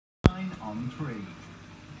on 3.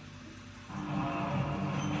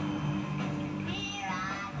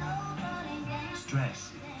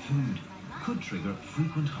 Stress, food, could trigger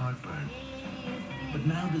frequent heartburn. But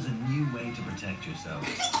now there's a new way to protect yourself.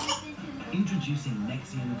 Introducing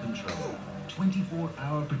Nexium Control.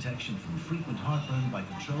 24-hour protection from frequent heartburn by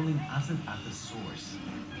controlling acid at the source.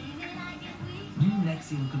 New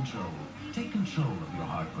Nexium Control. Take control of your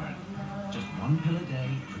heartburn. Just 1 pill a day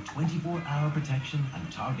for 24-hour protection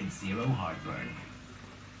and target 0 heartburn.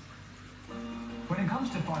 When it comes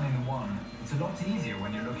to finding the one, it's a lot easier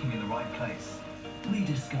when you're looking in the right place.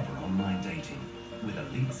 Rediscover online dating with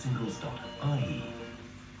EliteSingles.ie.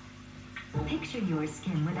 Picture your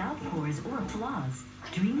skin without pores or flaws.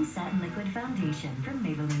 Dream Satin Liquid Foundation from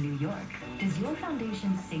Maybelline, New York. Does your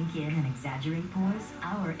foundation sink in and exaggerate pores?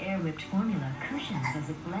 Our air-whipped formula cushions as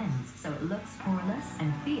it blends, so it looks poreless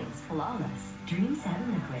and feels flawless. Dream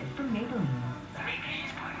Satin Liquid from Maybelline.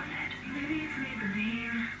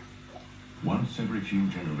 Once every few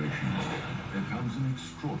generations, there comes an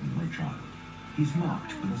extraordinary child. He's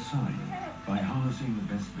marked with a sign. By harnessing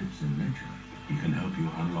the best bits in nature, he can help you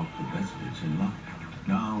unlock the best bits in life.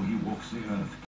 Now he walks the earth